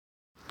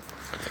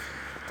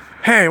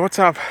Hey, what's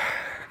up?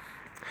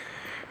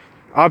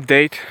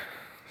 Update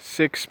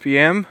 6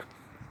 p.m.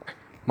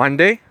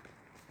 Monday,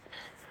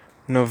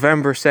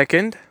 November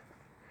 2nd.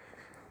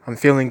 I'm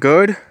feeling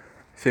good,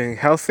 feeling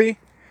healthy.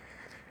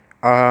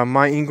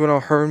 My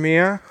inguinal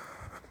hernia,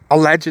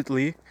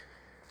 allegedly,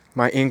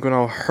 my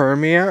inguinal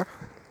hernia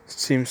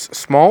seems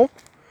small,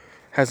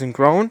 hasn't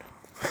grown,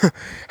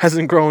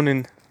 hasn't grown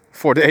in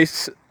 4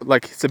 days.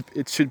 Like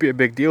it should be a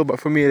big deal, but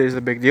for me it is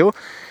a big deal.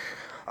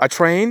 I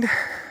trained.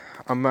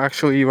 I'm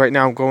actually right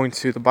now going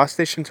to the bus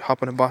station to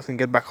hop on a bus and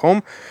get back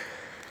home.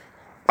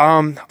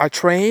 I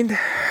trained.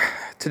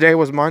 Today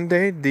was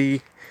Monday,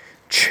 the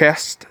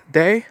chest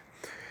day.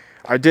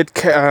 I did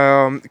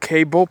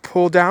cable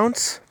pull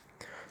downs,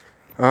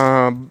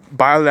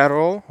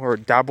 bilateral or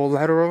double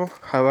lateral,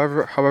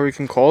 however you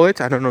can call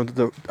it. I don't know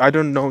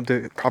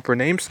the proper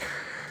names.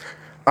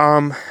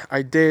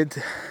 I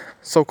did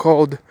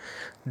so-called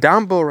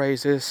dumbbell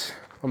raises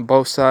on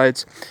both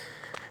sides,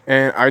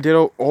 and I did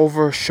a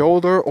over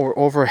shoulder or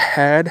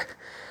overhead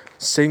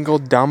single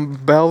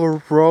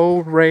dumbbell row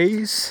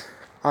raise.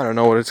 I don't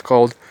know what it's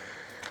called.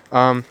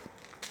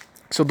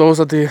 So those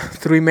are the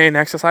three main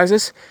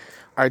exercises.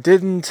 I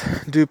didn't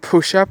do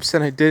push-ups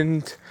and I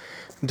didn't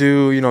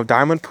do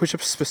diamond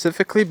push-ups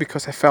specifically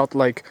because I felt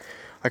like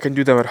I can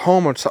do them at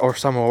home or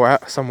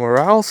somewhere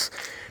else.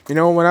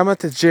 When I'm at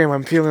the gym,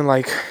 I'm feeling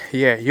like,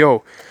 yeah,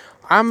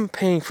 I'm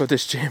paying for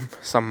this gym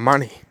some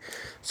money,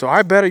 so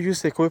I better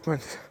use the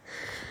equipment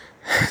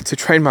to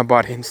train my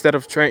body instead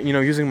of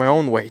using my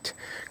own weight,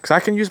 because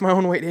I can use my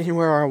own weight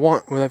anywhere I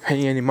want without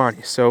paying any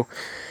money. So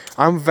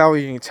I'm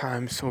valuing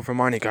times over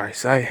money,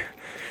 guys.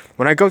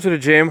 When I go to the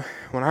gym,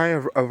 when I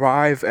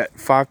arrive at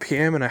 5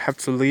 p.m. and I have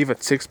to leave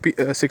at 6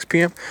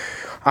 p.m.,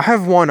 I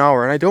have 1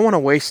 hour and I don't want to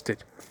waste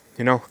it.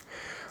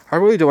 I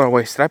really don't want to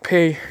waste it. I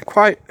pay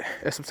quite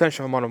a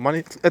substantial amount of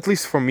money, at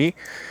least for me,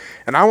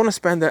 and I want to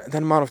spend that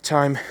amount of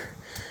time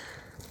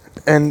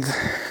and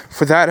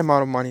for that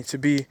amount of money to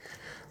be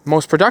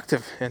most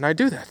productive, and I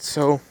do that.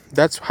 So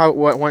that's how it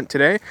went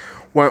today.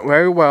 Went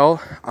very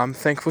well. I'm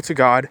thankful to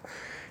God.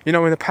 In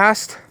the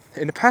past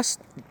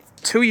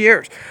 2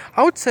 years,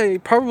 I would say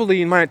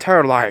probably in my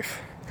entire life,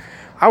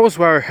 I was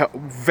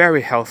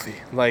very healthy.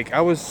 Like,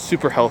 I was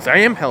super healthy. I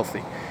am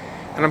healthy,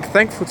 and I'm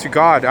thankful to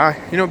God.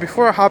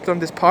 Before I hopped on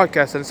this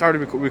podcast and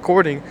started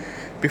recording,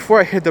 before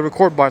I hit the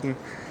record button,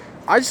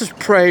 I just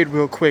prayed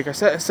real quick. I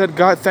said,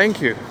 God,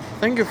 thank you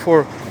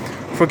for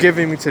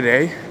giving me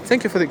today.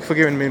 Thank you for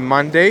giving me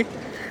Monday,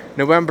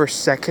 November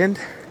 2nd,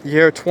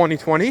 year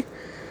 2020.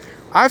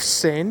 I've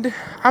sinned.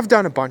 I've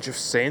done a bunch of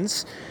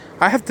sins.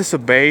 I have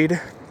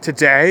disobeyed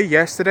today,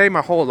 yesterday,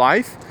 my whole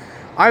life.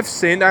 I've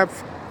sinned.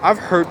 I've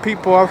hurt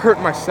people. I've hurt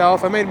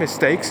myself. I made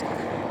mistakes.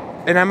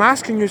 And I'm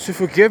asking you to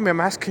forgive me.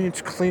 I'm asking you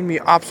to clean me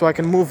up so I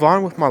can move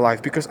on with my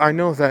life, because I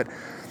know that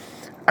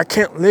I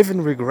can't live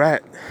in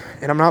regret,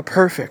 and I'm not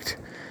perfect.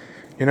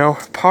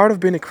 Part of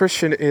being a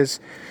Christian is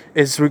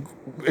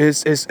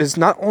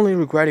not only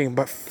regretting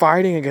but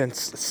fighting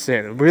against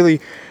sin,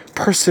 really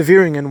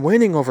persevering and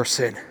winning over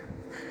sin.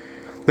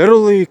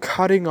 Literally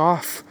cutting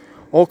off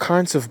all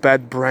kinds of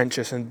bad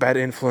branches and bad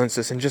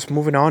influences and just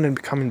moving on and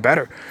becoming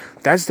better.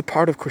 That's the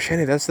part of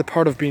Christianity. That's the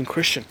part of being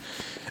Christian.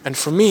 And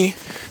for me,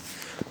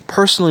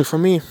 personally,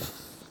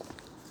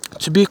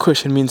 to be a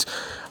Christian means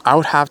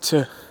I'd have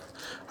to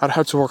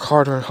work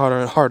harder and harder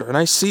and harder. And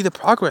I see the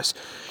progress.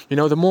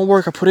 The more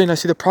work I put in, I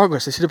see the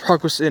progress. I see the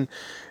progress in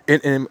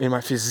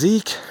my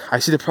physique. I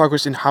see the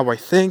progress in how I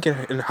think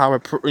and how I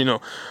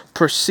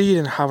proceed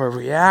and how I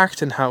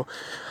react and how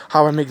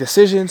I make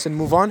decisions and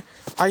move on.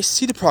 I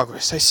see the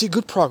progress. I see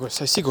good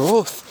progress. I see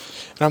growth.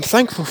 And I'm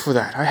thankful for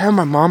that. I have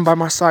my mom by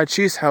my side.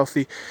 She's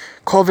healthy.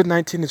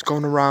 COVID-19 is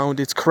going around.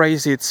 It's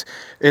crazy. It's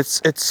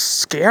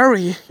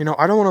scary.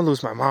 I don't want to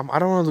lose my mom. I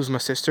don't want to lose my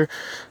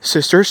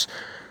sisters.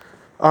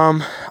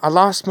 I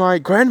lost my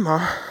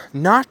grandma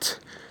not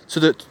to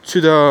the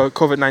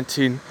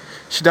COVID-19.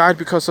 She died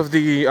because of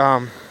the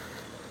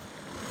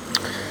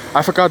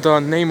I forgot the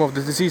name of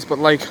the disease, but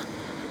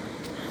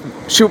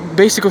she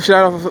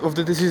died of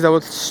the disease that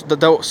was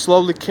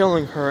slowly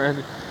killing her,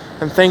 and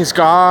thanks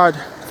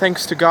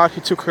to God,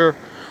 He took her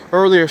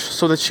earlier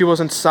so that she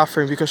wasn't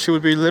suffering, because she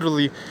would be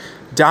literally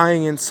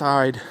dying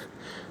inside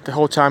the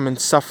whole time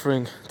and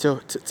suffering till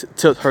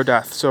her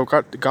death. So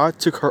God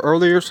took her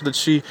earlier so that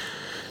she's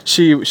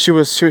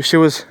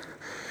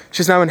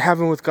now in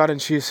heaven with God, and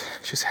she's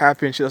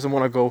happy, and she doesn't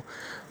want to go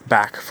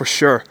back for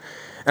sure.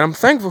 And I'm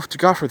thankful to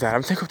God for that.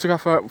 I'm thankful to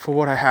God for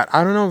what I had.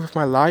 I don't know if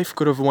my life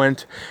could have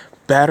went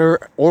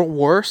better or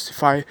worse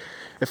if I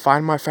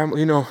and my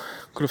family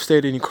could have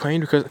stayed in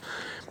Ukraine, because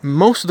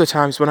most of the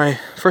times when I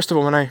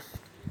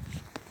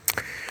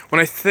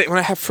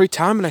have free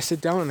time and I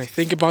sit down and I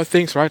think about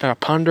things, right? I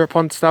ponder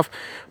upon stuff,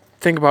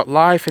 think about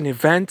life and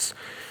events.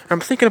 I'm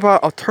thinking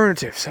about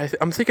alternatives.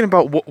 I'm thinking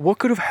about what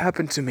could have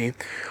happened to me,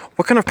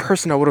 what kind of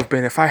person I would have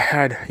been if I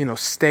had,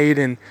 stayed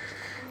in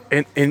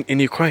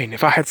Ukraine,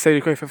 if I had stayed in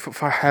Ukraine,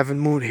 if I haven't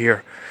moved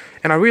here.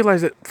 And I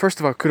realized that, first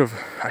of all, would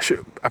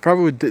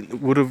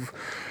have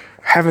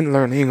haven't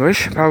learned English,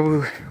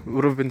 probably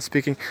would have been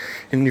speaking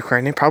in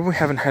Ukrainian, probably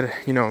haven't had,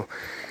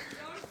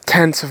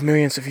 tens of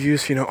millions of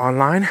views,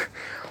 online.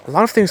 A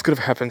lot of things could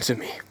have happened to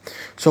me.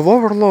 So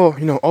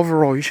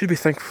overall, you should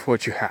be thankful for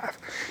what you have.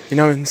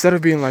 Instead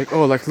of being like,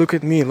 oh, like look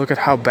at me, look at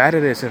how bad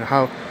it is and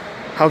how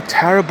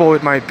terrible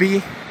it might be.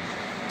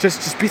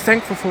 Just be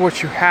thankful for what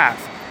you have.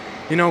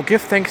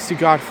 Give thanks to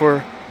God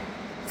for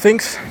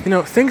things.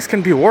 Things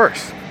can be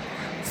worse.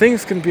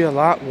 Things can be a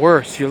lot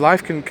worse. Your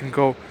life can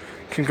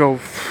go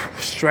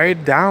straight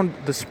down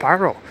the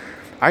spiral.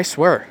 I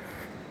swear.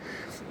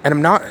 And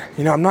I'm not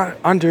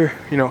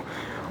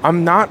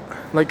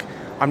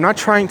I'm not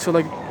trying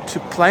to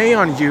play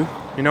on you,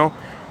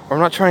 or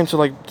I'm not trying to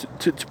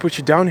put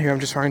you down here. I'm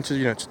just trying to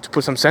to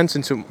put some sense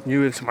into you,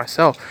 into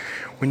myself.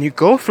 When you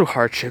go through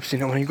hardships,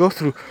 when you go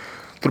through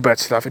bad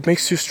stuff, it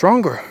makes you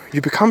stronger.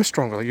 You become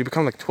stronger. You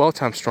become like 12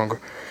 times stronger,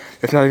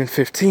 if not even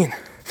 15.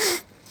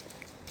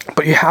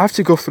 But you have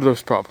to go through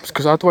those problems,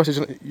 because otherwise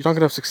you're not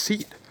gonna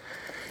succeed.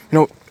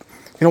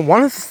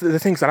 One of the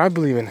things that I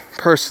believe in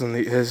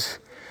personally is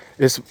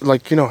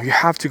you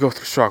have to go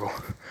through struggle.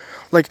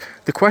 Like,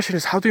 the question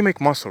is, how do you make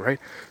muscle, right?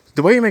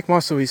 The way you make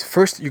muscle is,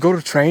 first you go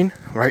to train,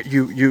 right?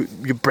 You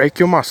break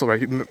your muscle,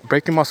 right? You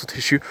break your muscle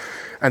tissue,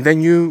 and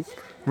then you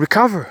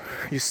recover.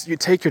 You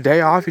take your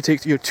day off, you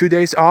take your 2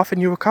 days off,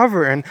 and you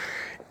recover. And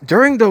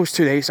during those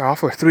 2 days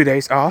off or 3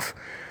 days off,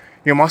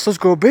 your muscles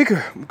grow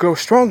bigger, grow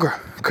stronger,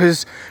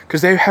 because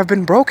they have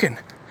been broken.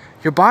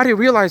 Your body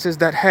realizes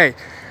that, hey,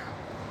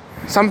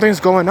 something's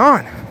going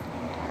on.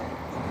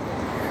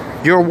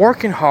 You're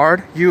working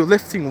hard, you're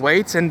lifting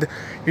weights, and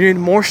you need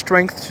more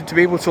strength to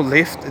be able to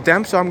lift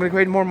them. So I'm going to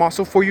create more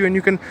muscle for you, and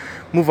you can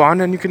move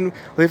on, and you can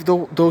lift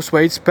those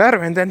weights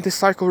better. And then this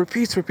cycle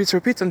repeats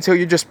until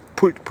you just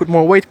put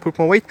more weight,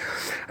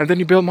 and then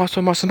you build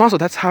muscle.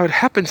 That's how it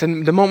happens.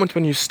 And the moment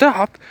when you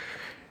stop,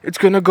 it's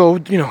going to go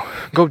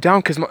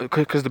down,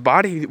 because the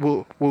body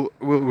will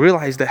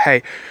realize that,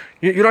 hey,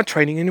 you're not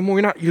training anymore.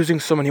 You're not using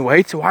so many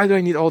weights. Why do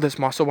I need all this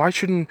muscle? Why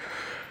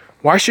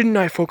shouldn't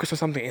I focus on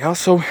something else?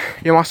 So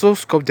your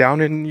muscles go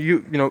down, and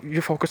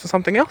you focus on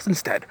something else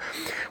instead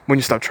when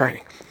you stop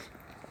training.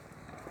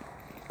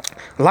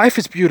 Life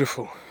is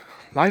beautiful.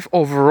 Life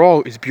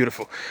overall is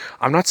beautiful.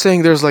 I'm not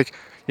saying there's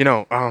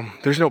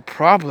there's no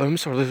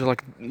problems, or there's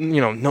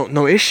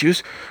no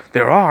issues.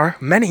 There are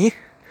many,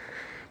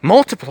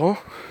 multiple,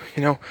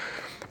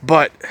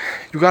 but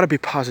you gotta be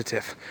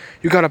positive.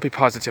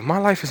 My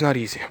life is not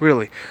easy,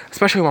 really,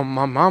 especially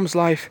my mom's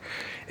life,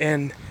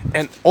 and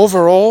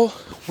overall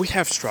we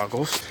have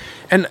struggles,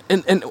 and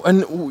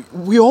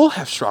we all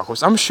have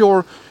struggles. I'm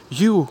sure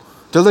you,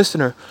 the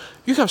listener,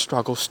 you have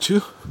struggles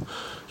too.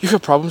 You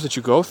have problems that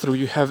you go through.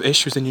 You have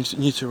issues that you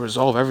need to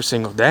resolve every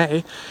single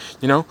day.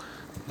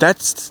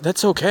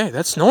 That's okay.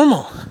 That's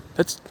normal.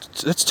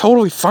 That's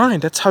totally fine.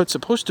 That's how it's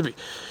supposed to be.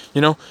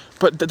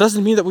 But that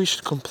doesn't mean that we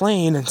should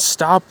complain and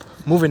stop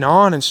moving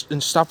on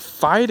and stop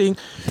fighting.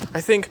 I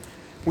think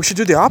we should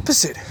do the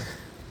opposite.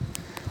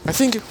 I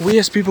think we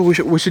as people,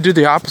 we should do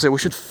the opposite. We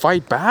should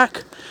fight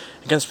back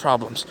against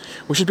problems.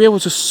 We should be able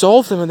to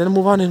solve them and then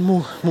move on and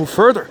move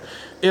further.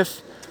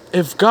 If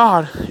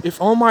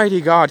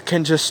Almighty God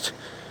can just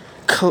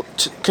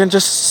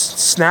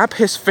snap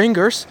his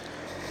fingers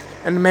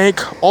and make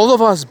all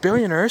of us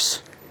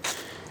billionaires,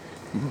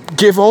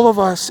 give all of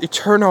us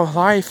eternal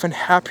life and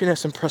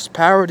happiness and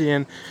prosperity,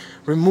 and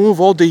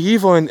remove all the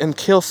evil and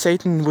kill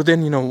Satan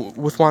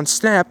with one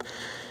snap,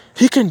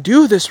 he can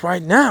do this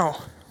right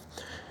now.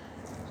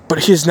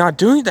 But he's not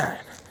doing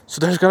that. So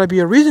there's got to be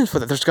a reason for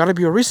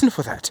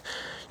that.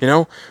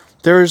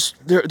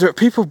 There are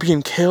people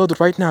being killed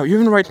right now,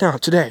 even right now,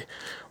 today.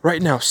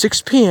 Right now,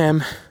 6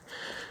 p.m.,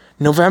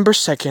 November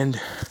 2nd,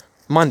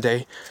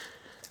 Monday,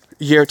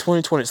 year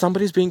 2020.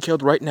 Somebody's being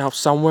killed right now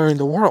somewhere in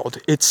the world.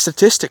 It's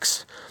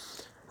statistics,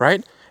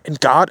 right? And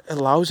God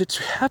allows it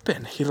to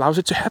happen. He allows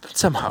it to happen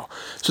somehow.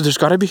 So there's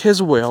got to be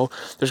his will.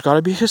 There's got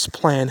to be his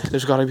plan.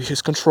 There's got to be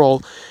his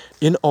control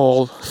in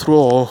all, through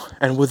all,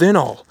 and within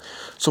all.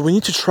 So we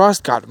need to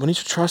trust God. We need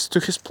to trust to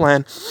his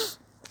plan.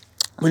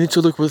 We need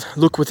to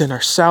look within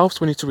ourselves.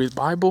 We need to read the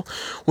Bible.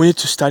 We need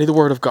to study the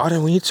Word of God,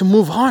 and we need to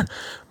move on.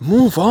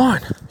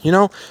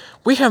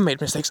 We have made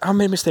mistakes. I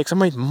made mistakes. I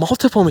made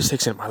multiple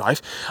mistakes in my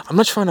life. I'm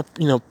not trying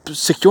to,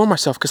 secure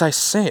myself because I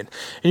sin.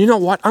 And you know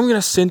what? I'm going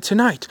to sin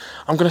tonight.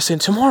 I'm going to sin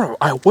tomorrow.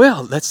 I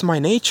will. That's my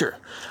nature.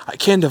 I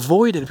can't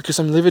avoid it because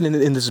I'm living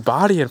in this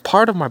body, and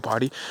part of my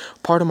body,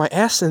 part of my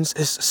essence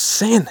is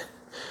sin.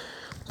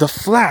 The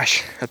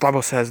flesh, the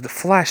Bible says, the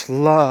flesh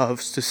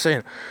loves to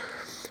sin.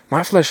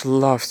 My flesh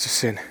loves to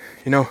sin,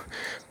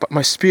 but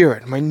my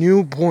spirit, my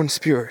newborn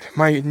spirit,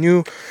 my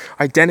new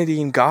identity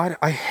in God,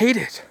 I hate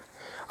it.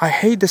 I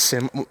hate the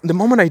sin. The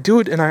moment I do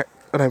it and I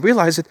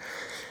realize it,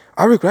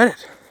 I regret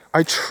it.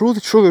 I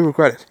truly, truly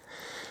regret it.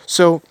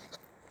 So,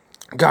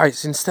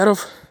 guys, instead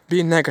of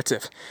being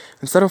negative,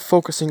 instead of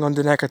focusing on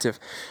the negative,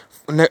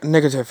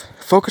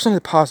 focus on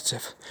the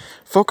positive.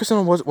 Focus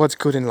on what's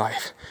good in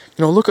life.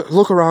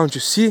 Look around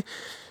you. See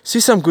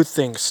some good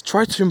things.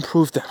 Try to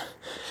improve them.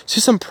 see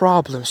some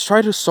problems,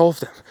 try to solve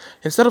them.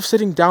 Instead of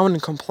sitting down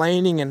and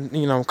complaining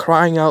and,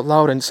 crying out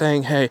loud and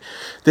saying, hey,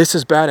 this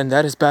is bad and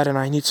that is bad and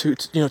I need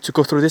to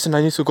go through this and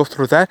I need to go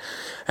through that.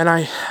 And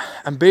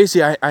I'm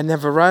busy, I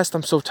never rest,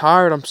 I'm so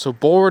tired, I'm so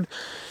bored,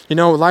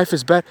 life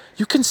is bad.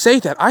 You can say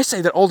that. I say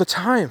that all the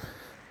time.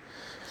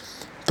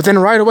 But then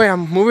right away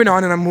I'm moving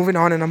on and I'm moving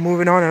on and I'm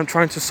moving on and I'm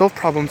trying to solve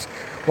problems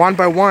one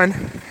by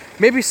one,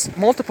 maybe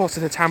multiples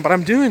at a time, but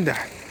I'm doing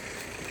that.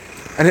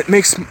 And it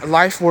makes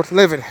life worth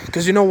living.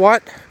 Because you know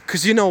what?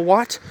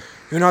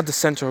 You're not the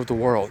center of the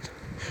world.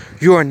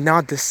 You are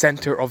not the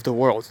center of the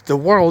world. The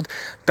world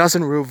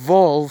doesn't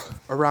revolve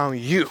around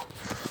you.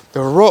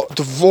 The world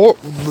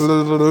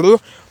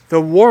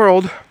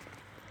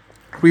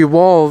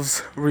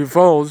revolves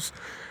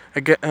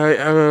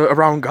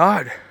around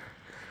God.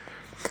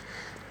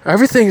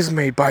 Everything is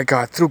made by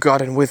God, through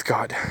God, and with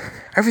God.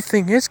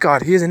 Everything is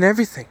God. He is in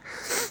everything.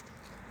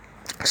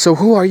 So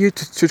who are you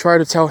to try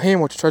to tell him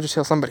or to try to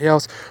tell somebody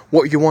else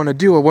what you want to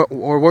do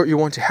or what you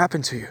want to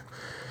happen to you?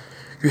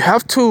 You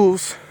have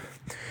tools,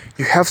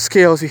 you have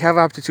skills, you have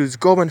aptitudes.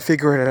 Go and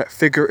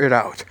figure it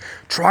out.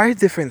 Try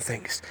different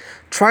things.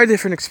 Try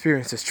different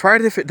experiences. Try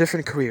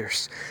different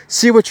careers.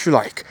 See what you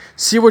like.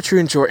 See what you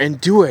enjoy and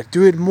do it.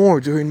 Do it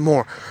more.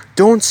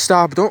 Don't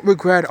stop. Don't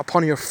regret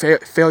upon your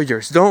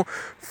failures. Don't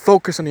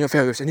focus on your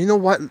failures. And you know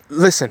what?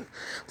 Listen.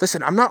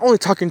 I'm not only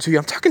talking to you.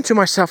 I'm talking to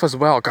myself as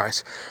well,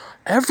 guys.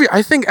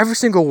 I think every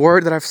single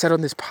word that I've said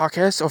on this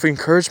podcast of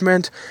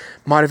encouragement,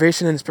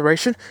 motivation, and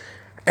inspiration,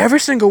 every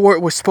single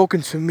word was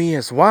spoken to me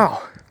as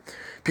well.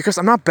 Because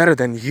I'm not better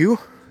than you.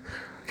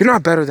 You're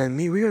not better than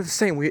me. We are the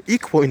same. We're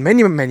equal in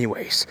many, many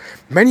ways.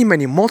 Many,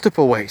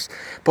 multiple ways.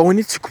 But we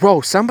need to grow.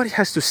 Somebody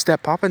has to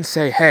step up and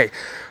say, hey,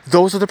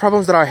 those are the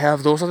problems that I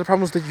have. Those are the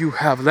problems that you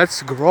have.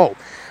 Let's grow.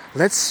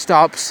 Let's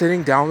stop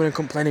sitting down and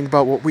complaining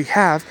about what we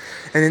have,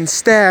 and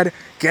instead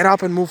get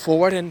up and move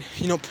forward and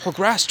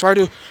progress. Try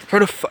to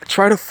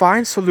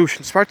find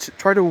solutions.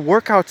 Try to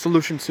work out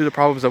solutions to the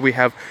problems that we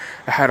have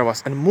ahead of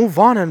us, and move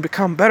on and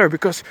become better.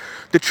 Because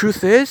the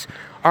truth is,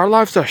 our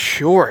lives are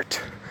short.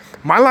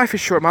 My life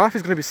is short. My life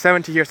is going to be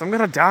 70 years. I'm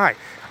gonna die.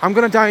 I'm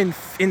gonna die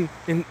in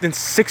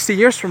 60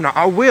 years from now.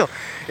 I will.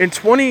 In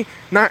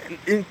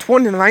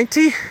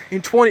 2090,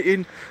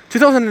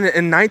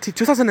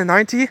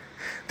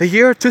 the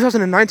year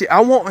 2090, I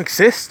won't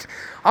exist.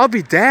 I'll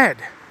be dead.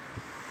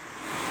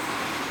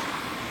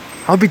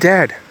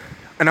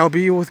 And I'll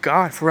be with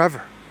God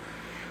forever.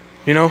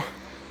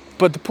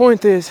 But the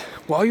point is,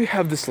 while you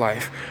have this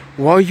life,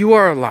 while you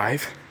are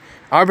alive,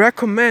 I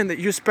recommend that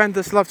you spend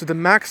this life to the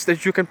max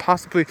that you can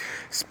possibly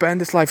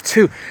spend this life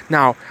to.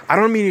 Now, I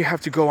don't mean you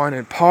have to go on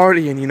and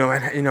party and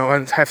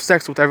and have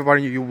sex with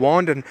everybody you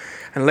want and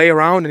lay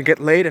around and get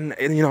laid and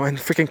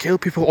freaking kill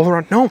people all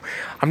around. No,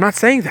 I'm not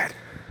saying that.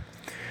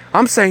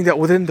 I'm saying that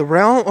within the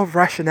realm of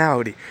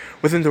rationality,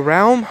 within the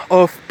realm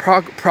of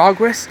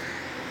progress,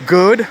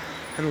 good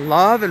and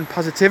love and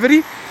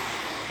positivity,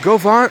 go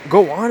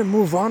on and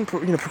move on.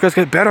 Progress,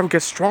 get better,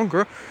 get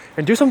stronger,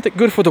 and do something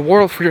good for the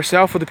world, for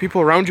yourself, for the people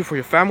around you, for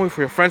your family,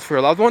 for your friends, for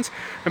your loved ones,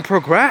 and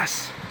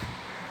progress.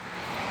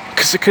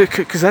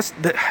 Because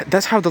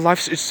that's how the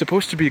life is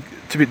supposed to be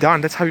done.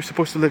 That's how you're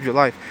supposed to live your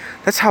life.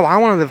 That's how I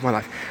want to live my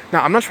life.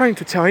 Now, I'm not trying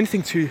to tell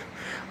anything to you.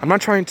 I'm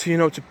not trying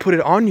to to put it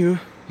on you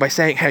by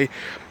saying, hey,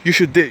 you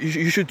should do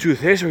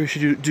this or you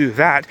should do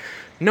that.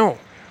 No,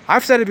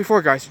 I've said it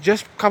before, guys.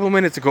 Just a couple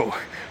minutes ago.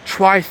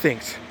 Try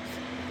things.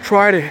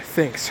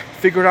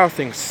 Figure out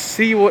things.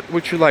 See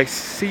what you like.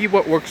 See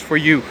what works for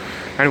you,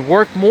 and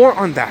work more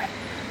on that.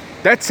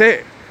 That's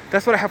it.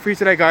 That's what I have for you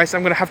today, guys.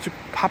 I'm gonna have to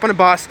hop on the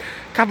bus.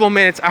 Couple of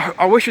minutes.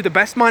 I wish you the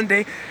best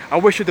Monday. I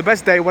wish you the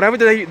best day. Whatever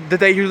the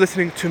day you're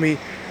listening to me.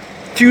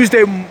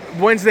 Tuesday,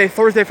 Wednesday,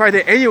 Thursday,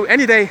 Friday,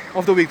 any day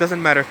of the week,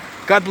 doesn't matter.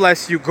 God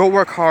bless you. Go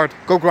work hard.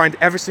 Go grind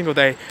every single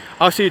day.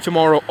 I'll see you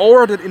tomorrow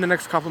or in the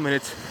next couple of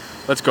minutes.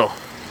 Let's go.